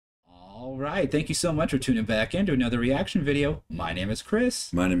right. Thank you so much for tuning back into another reaction video. My name is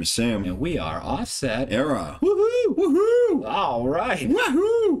Chris. My name is Sam. And we are Offset. Era. Woohoo! Woohoo! All right.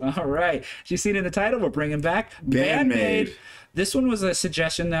 Woohoo! All right. As you seen in the title, we're bringing back BAND-MAID. This one was a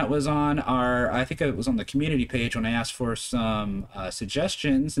suggestion that was on our, I think it was on the community page when I asked for some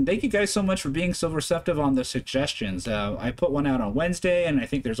suggestions. And thank you guys so much for being so receptive on the suggestions. I put one out on Wednesday, and I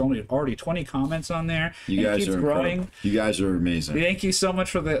think there's already 20 comments on there. You guys are growing. incredible. You guys are amazing. Thank you so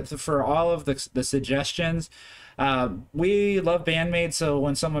much for all of the suggestions. We love BAND-MAID, so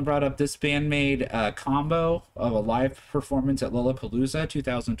when someone brought up this BAND-MAID combo of a live performance at Lollapalooza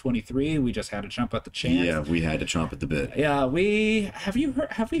 2023, we just had to jump at the chance. Yeah, we had to chomp at the bit. Yeah, have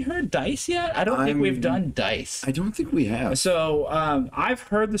we heard Dice yet? I don't think we've done Dice. I don't think we have. So I've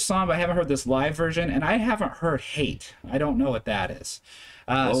heard the song, but I haven't heard this live version, and I haven't heard Hate. I don't know what that is.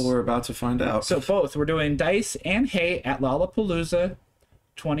 Well, we're about to find out. So both, we're doing Dice and Hate at Lollapalooza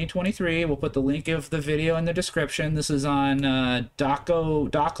 2023. We'll put the link of the video in the description. This is on Doc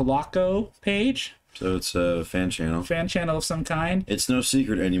Loco page. So it's a fan channel. Fan channel of some kind. It's no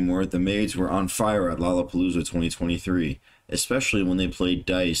secret anymore. The Maids were on fire at Lollapalooza 2023, especially when they played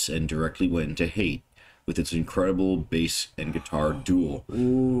Dice and directly went into Hate with its incredible bass and guitar duel.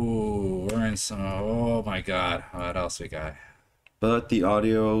 Ooh, we're in some. Oh my God, what else we got? But the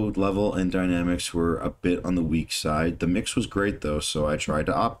audio level and dynamics were a bit on the weak side. The mix was great though, so I tried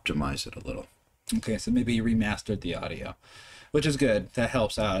to optimize it a little. Okay, so maybe you remastered the audio, which is good. That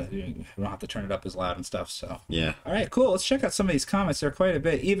helps out. You don't have to turn it up as loud and stuff. So yeah. All right, cool. Let's check out some of these comments. They're quite a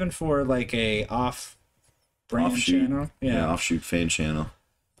bit, even for like a off-brand channel. Yeah, offshoot fan channel.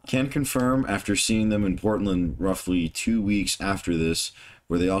 Can confirm after seeing them in Portland roughly 2 weeks after this,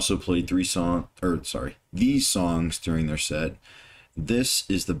 where they also played these songs during their set. This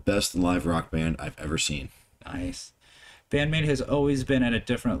is the best live rock band I've ever seen. Nice. BAND-MAID has always been at a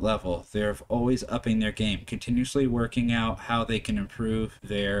different level. They're always upping their game, continuously working out how they can improve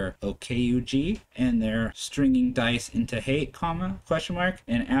their OKUG and their stringing Dice into Hate, question mark,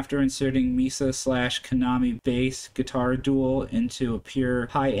 and after inserting Misa/Konami bass guitar duel into a pure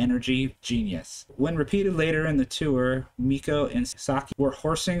high energy genius. When repeated later in the tour, Miko and Saki were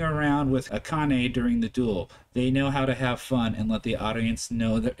horsing around with Akane during the duel. They know how to have fun and let the audience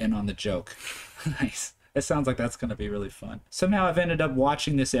know they're in on the joke. Nice. It sounds like that's going to be really fun. Somehow I've ended up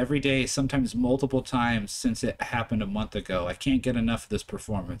watching this every day, sometimes multiple times since it happened a month ago. I can't get enough of this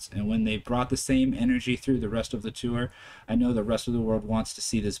performance. And when they brought the same energy through the rest of the tour, I know the rest of the world wants to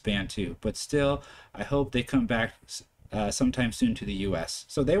see this band too. But still, I hope they come back sometime soon to the US.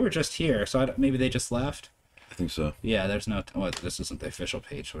 So they were just here, so maybe they just left? I think so. Yeah, there's no... Well, this isn't the official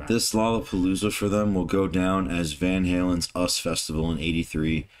page. This Lollapalooza for them will go down as Van Halen's US Festival in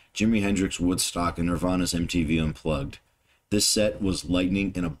 '83, Jimi Hendrix Woodstock, and Nirvana's MTV Unplugged. This set was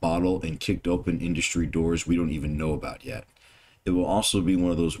lightning in a bottle and kicked open industry doors we don't even know about yet. It will also be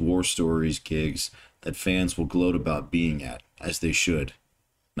one of those war stories gigs that fans will gloat about being at, as they should.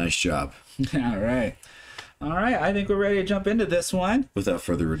 Nice job. All right. All right, I think we're ready to jump into this one. Without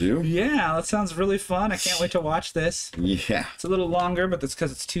further ado. Yeah, that sounds really fun. I can't wait to watch this. Yeah. It's a little longer, but that's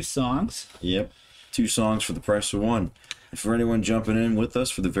because it's 2 songs. Yep. 2 songs for the price of 1. And for anyone jumping in with us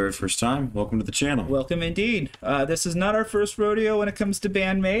for the very first time, welcome to the channel. Welcome indeed. This is not our first rodeo when it comes to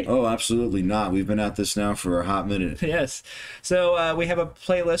BAND-MAID. Oh, absolutely not. We've been at this now for a hot minute. Yes. So we have a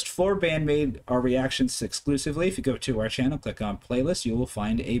playlist for BAND-MAID, our reactions exclusively. If you go to our channel, click on playlist, you will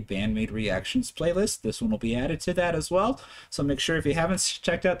find a BAND-MAID reactions playlist. This one will be added to that as well. So make sure if you haven't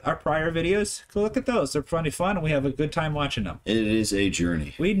checked out our prior videos, go look at those. They're plenty fun, and we have a good time watching them. It is a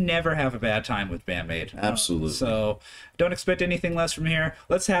journey. We never have a bad time with BAND-MAID. Absolutely. So don't expect anything less from here.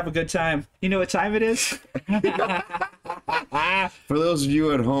 Let's have a good time. You know what time it is? For those of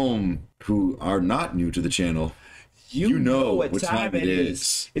you at home who are not new to the channel, you know what time it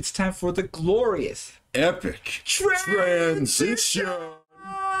is. It's time for the glorious epic transition.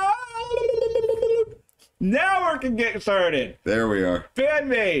 Now we can get started. There we are.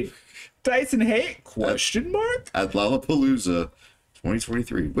 BAND-MAID, Dice and Hate, question mark? At Lollapalooza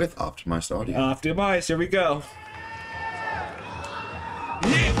 2023 with optimized audio. Optimized, here we go.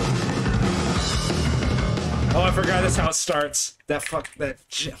 Yeah. Oh, I forgot that's how it starts. That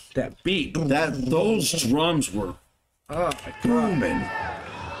beat. Those drums were booming.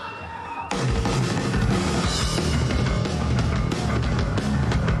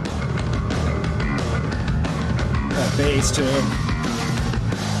 That bass too.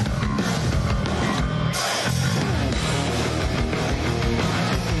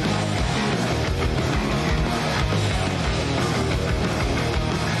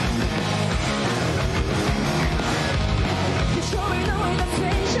 Showing away the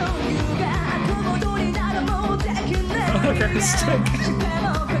tension you got. stick.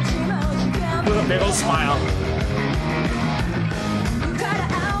 With a big old smile.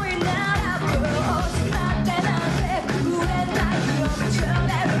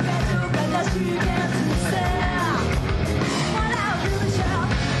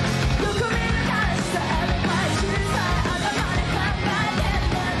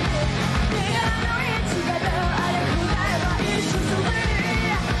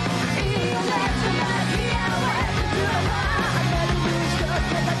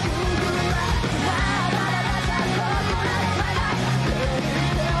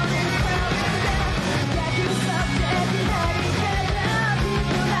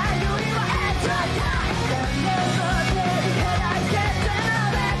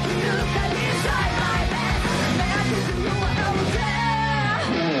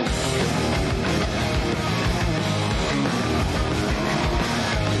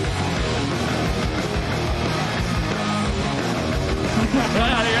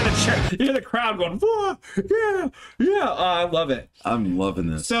 You hear the crowd going, whoa, yeah, yeah. Oh, I love it. I'm loving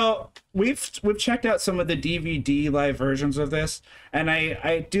this. So we've checked out some of the DVD live versions of this, and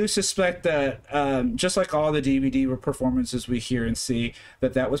I do suspect that just like all the DVD performances we hear and see,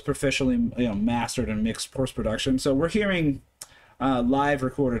 that was professionally mastered and mixed post production. So we're hearing live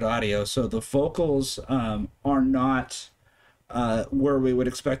recorded audio. So the vocals are not where we would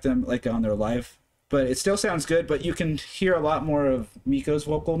expect them, like on their live. But it still sounds good, but you can hear a lot more of Miko's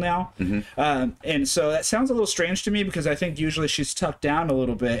vocal now. And so that sounds a little strange to me because I think usually she's tucked down a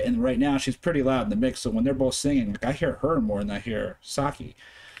little bit, and right now she's pretty loud in the mix. So when they're both singing, like, I hear her more than I hear Saki,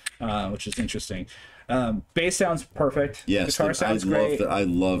 which is interesting. Bass sounds perfect. Yes, guitar sounds great. I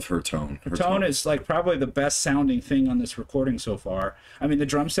love her tone. Her tone is like probably the best sounding thing on this recording so far. I mean, the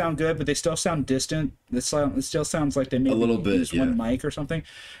drums sound good, but they still sound distant. It still sounds like they maybe use one mic or something.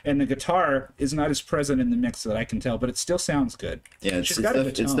 And the guitar is not as present in the mix that I can tell, but it still sounds good. Yeah, it's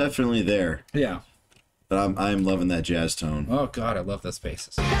definitely there. Yeah. But I'm loving that jazz tone. Oh God, I love those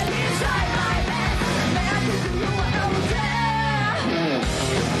basses.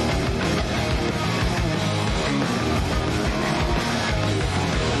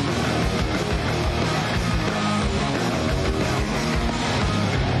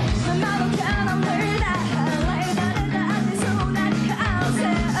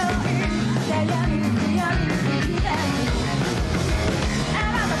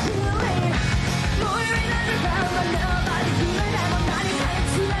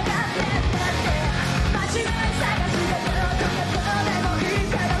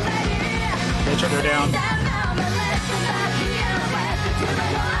 Each other down.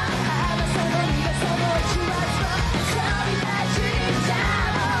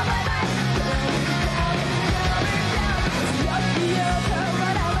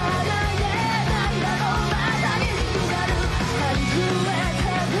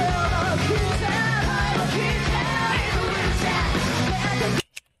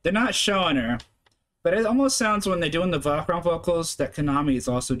 They're not showing her, but it almost sounds when they're doing the background vocals that Konami is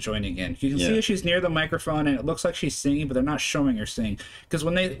also joining in. You can see she's near the microphone, and it looks like she's singing, but they're not showing her sing. Because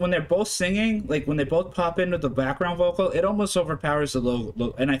when they're both singing, like when they both pop into the background vocal, it almost overpowers the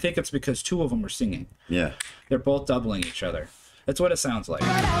low. And I think it's because two of them are singing. Yeah, they're both doubling each other. That's what it sounds like.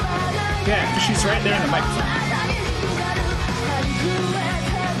 Yeah, because she's right there in the microphone.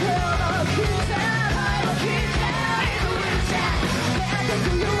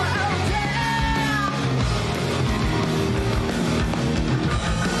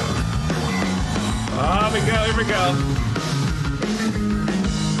 Oh, here we go.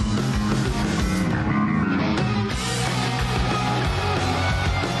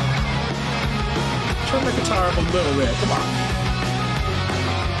 Turn the guitar up a little bit. Come on.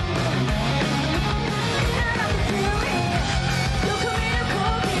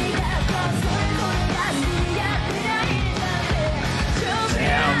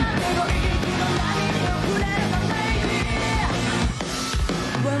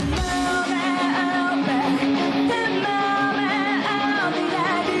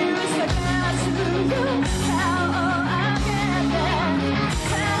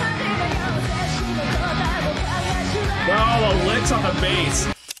 Oh, the licks on the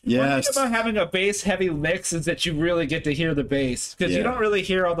bass. Yes. One thing about having a bass-heavy licks is that you really get to hear the bass because you don't really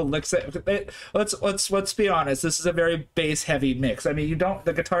hear all the licks. Let's be honest. This is a very bass-heavy mix. I mean, you don't.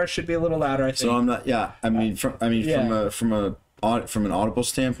 The guitar should be a little louder. I think. So I'm not. Yeah. I mean, from a from an audible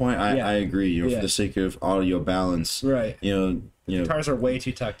standpoint, I agree. You know, for the sake of audio balance, right? You know, guitars are way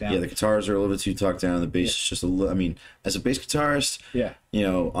too tucked down. Yeah, the guitars are a little bit too tucked down. The bass is just a little. I mean, as a bass guitarist, you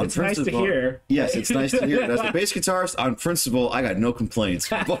know, on it's principle, nice to hear. Yes, it's nice to hear. But as a bass guitarist, on principle, I got no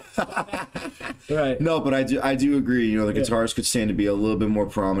complaints. Right. No, but I do agree. You know, the guitars could stand to be a little bit more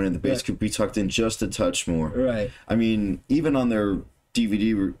prominent. The bass could be tucked in just a touch more. Right. I mean, even on their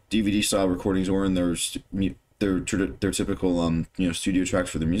DVD style recordings or in their typical you know, studio tracks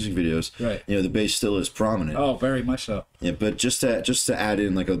for their music videos, right, you know, the bass still is prominent. Oh, very much so. Yeah, but just to add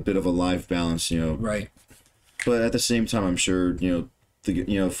in like a bit of a live balance, you know, right. But at the same time, I'm sure, you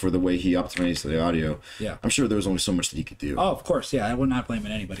know, for the way he optimized the audio, I'm sure there was only so much that he could do. Oh, of course, I would not blame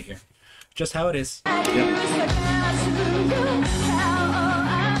anybody here. Just how it is.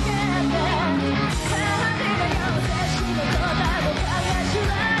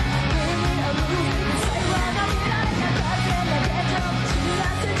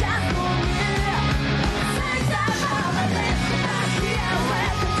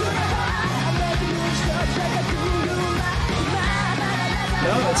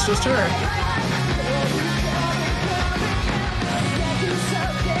 No, it's just her.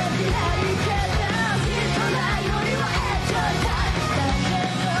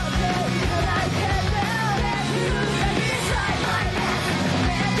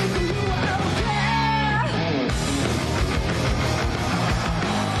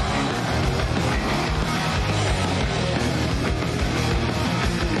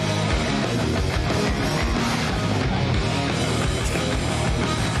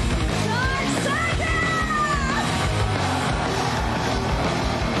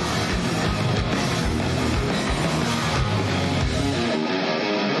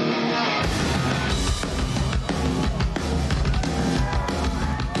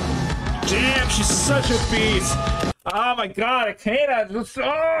 Damn, she's such a beast. Oh my god, I can't.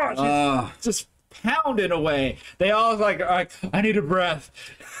 Just pounding away. They all like, I need a breath.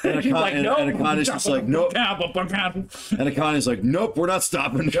 And She's like, no. And Akane's just like, nope. And Akane's like, nope, we're not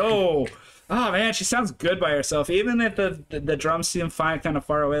stopping. No. Oh man, she sounds good by herself. Even if the drums seem fine, kind of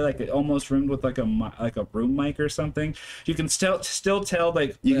far away, like it almost rimmed with like a room mic or something. You can still tell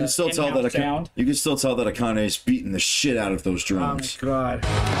like you can still tell that Akane is beating the shit out of those drums. Oh my god.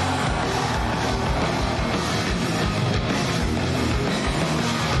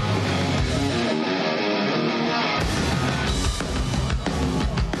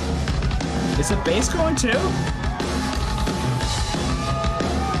 Is the bass going too? I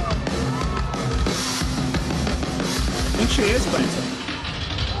think she is playing something.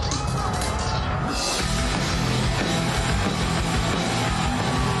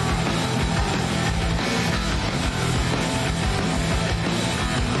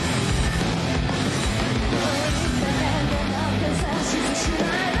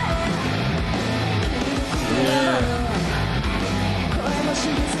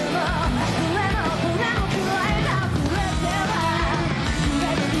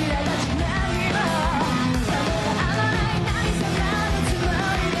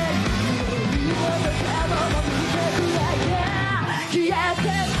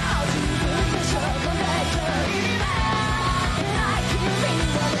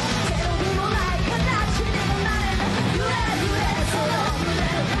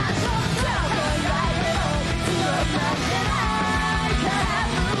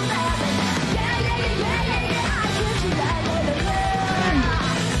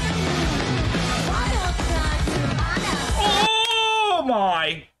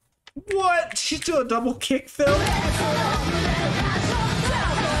 What? She's doing a double kick, Phil?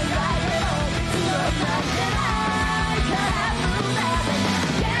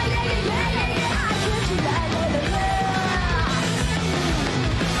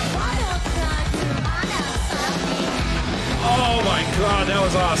 Oh my god, that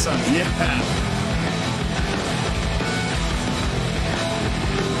was awesome. Yeah.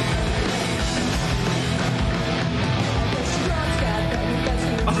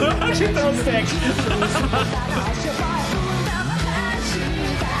 She fell sick.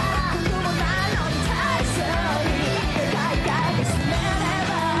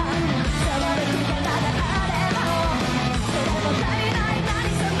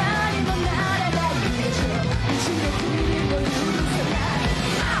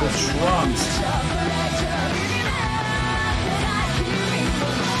 The drums.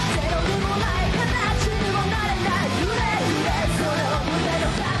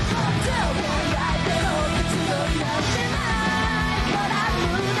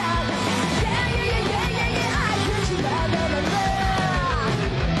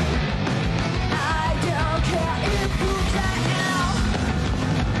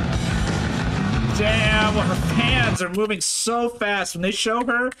 Damn, her hands are moving so fast when they show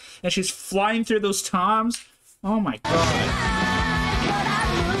her and she's flying through those toms. Oh my god.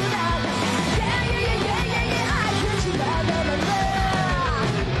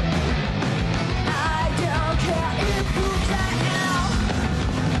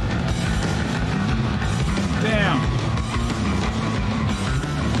 Damn.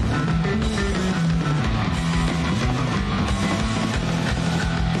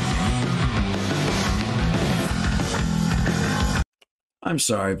 I'm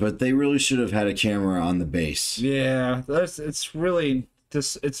sorry, but they really should have had a camera on the bass. Yeah, it's really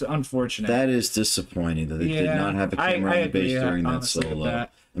just, it's unfortunate. That is disappointing that they did not have a camera on the bass during that solo. I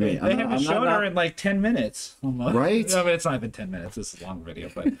mean, they haven't shown her in like 10 minutes almost. Right? I mean, it's not even 10 minutes. This is a long video,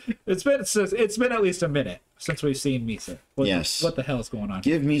 but it's been at least a minute since we've seen Misa. What the hell is going on?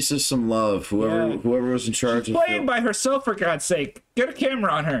 Give Misa some love. Whoever was in charge She's of playing by herself, for God's sake. Get a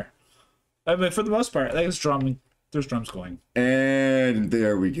camera on her. I mean, for the most part, there's drumming. There's drums going. And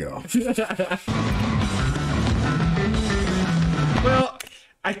there we go. Well,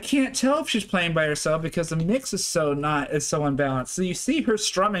 I can't tell if she's playing by herself because the mix is so unbalanced. So you see her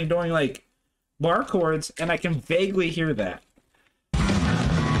strumming, doing like bar chords, and I can vaguely hear that.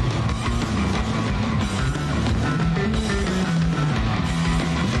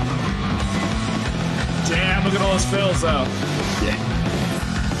 Damn, look at all those fills though. Yeah.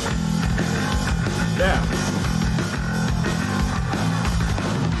 Yeah.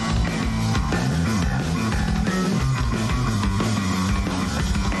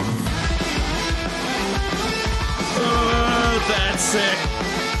 That's sick.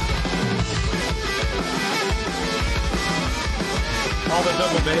 All the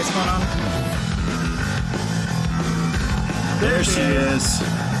double bass going on. There she is.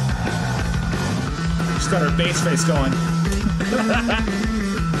 She's got her bass face going.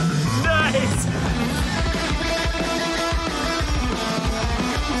 Nice.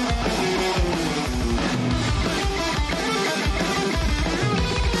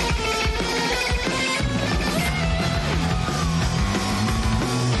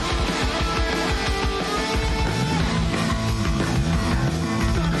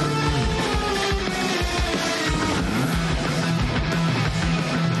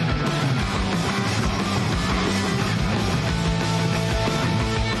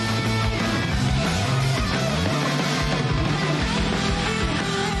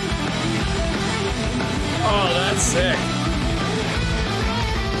 Oh, that's sick.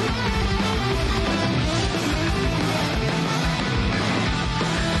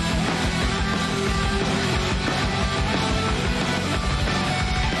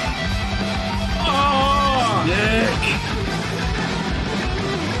 Oh, Nick.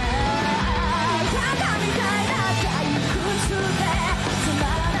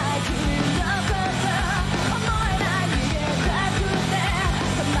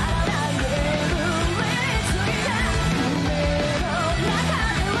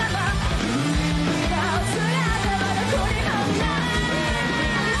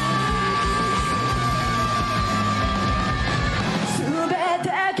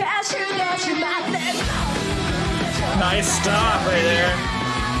 nice stop right there.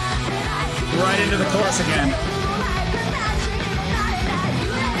 Right into the chorus again.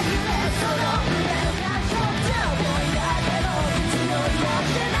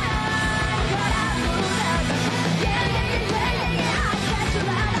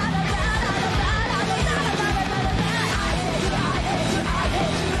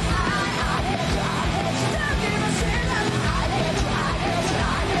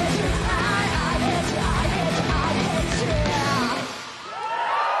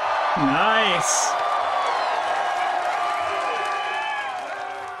 Nice.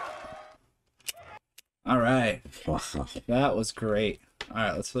 All right. Wow. That was great. All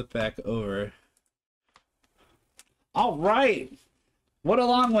right, let's flip back over. All right. What a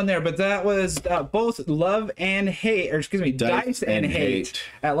long one there, but that was both Love and Hate, or excuse me, Dice and Hate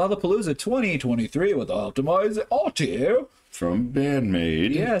at Lollapalooza 2023 with Optimized Audio. From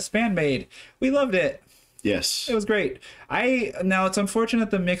BAND-MAID. Yes, BAND-MAID. We loved it. Yes. It was great. Now it's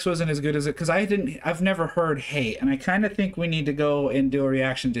unfortunate the mix wasn't as good as it, because I've never heard Hate, and I kind of think we need to go and do a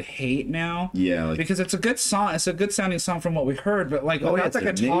reaction to Hate now. Yeah, like, because it's a good song. It's a good sounding song from what we heard, but like without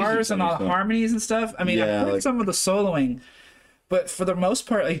the guitars and all the harmonies and stuff. I mean, yeah, I heard like, some of the soloing, but for the most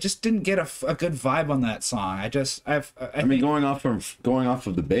part, I just didn't get a good vibe on that song. I mean, going off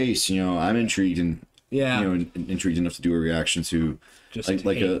of the bass, you know, I'm intrigued and intrigued enough to do a reaction to just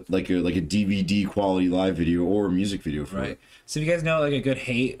like a DVD quality live video or a music video for it. So if you guys know like a good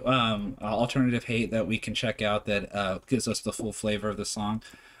Hate, alternative Hate that we can check out that gives us the full flavor of the song,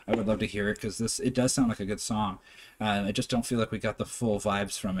 I would love to hear it because it does sound like a good song. I just don't feel like we got the full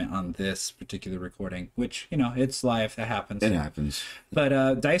vibes from it on this particular recording, which, you know, it's live. That happens. It happens.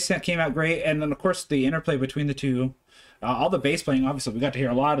 But Dice came out great. And then, of course, the interplay between the two. All the bass playing, obviously, we got to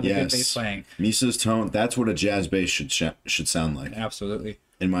hear a lot of the good bass playing. Misa's tone, that's what a jazz bass should sound like. Absolutely.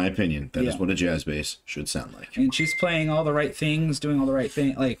 In my opinion, that is what a jazz bass should sound like. And she's playing all the right things, doing all the right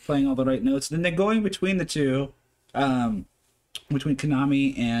thing, like playing all the right notes. And then going between the two, between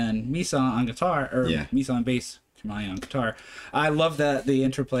Konami and Misa on guitar, or Misa on bass, Konami on guitar. I love that the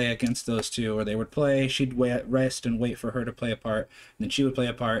interplay against those two, where they would play, she'd rest and wait for her to play a part, and then she would play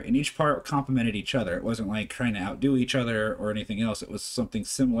a part, and each part complemented each other. It wasn't like trying to outdo each other or anything else. It was something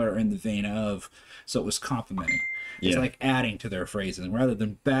similar in the vein of, so it was complementing. It's like adding to their phrases. And rather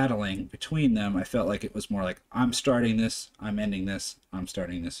than battling between them, I felt like it was more like, I'm starting this, I'm ending this, I'm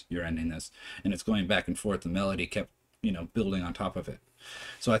starting this, you're ending this. And it's going back and forth. The melody kept, you know, building on top of it.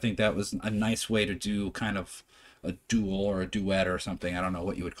 So I think that was a nice way to do kind of a duel or a duet or something. I don't know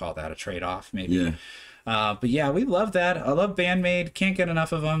what you would call that, a trade-off maybe. Yeah. But yeah, we love that. I love BAND-MAID. Can't get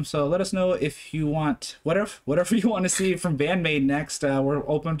enough of them. So let us know if you want whatever you want to see from BAND-MAID next. We're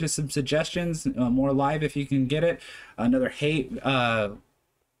open to some suggestions. More live if you can get it. Another hate.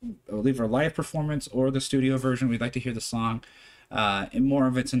 Leave our live performance or the studio version. We'd like to hear the song in more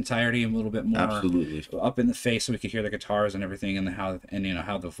of its entirety, and a little bit more up in the face, so we could hear the guitars and everything, and how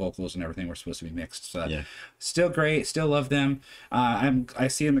the vocals and everything were supposed to be mixed. So still great, still love them. I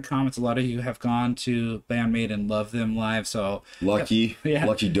see in the comments a lot of you have gone to BAND-MAID and love them live. So lucky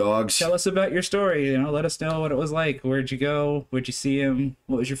dogs. Tell us about your story. You know, let us know what it was like. Where'd you go? Where'd you see him?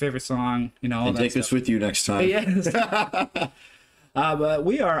 What was your favorite song? You know, all and that take stuff. us with you next time. Yes. But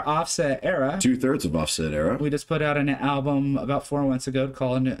we are Offset Era. 2/3 of Offset Era. We just put out an album about 4 months ago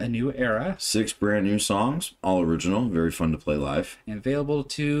called A New Era. 6 brand new songs, all original, very fun to play live. And available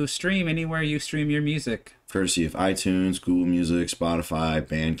to stream anywhere you stream your music. Courtesy of iTunes, Google Music, Spotify,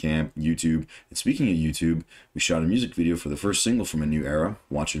 Bandcamp, YouTube. And speaking of YouTube, we shot a music video for the first single from A New Era,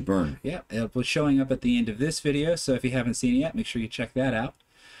 Watch It Burn. Yeah, it'll be showing up at the end of this video, so if you haven't seen it yet, make sure you check that out.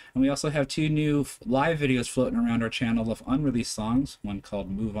 And we also have 2 new live videos floating around our channel of unreleased songs. One called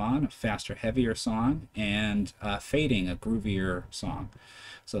Move On, a faster, heavier song, and Fading, a groovier song.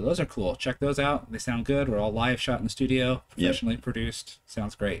 So those are cool. Check those out. They sound good. We're all live shot in the studio, professionally produced.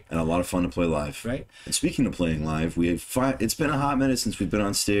 Sounds great. And a lot of fun to play live. Right. And speaking of playing live, it's been a hot minute since we've been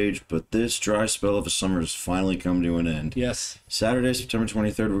on stage, but this dry spell of a summer has finally come to an end. Yes. Saturday, September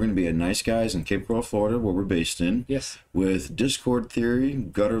 23rd, we're going to be at Nice Guys in Cape Coral, Florida, where we're based in. Yes. With Discord Theory,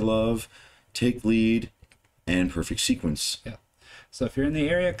 Gutter Love, Take Lead, and Perfect Sequence. Yeah. So if you're in the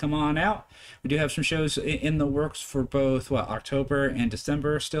area, come on out. We do have some shows in the works for both October and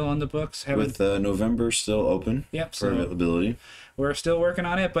December still on the books. With November still open for availability. We're still working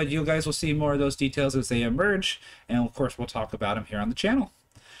on it, but you guys will see more of those details as they emerge. And of course, we'll talk about them here on the channel.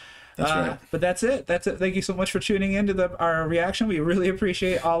 That's right. But that's it. Thank you so much for tuning in to our reaction. We really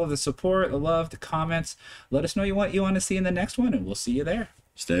appreciate all of the support, the love, the comments. Let us know what you want to see in the next one, and we'll see you there.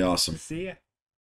 Stay awesome. See ya.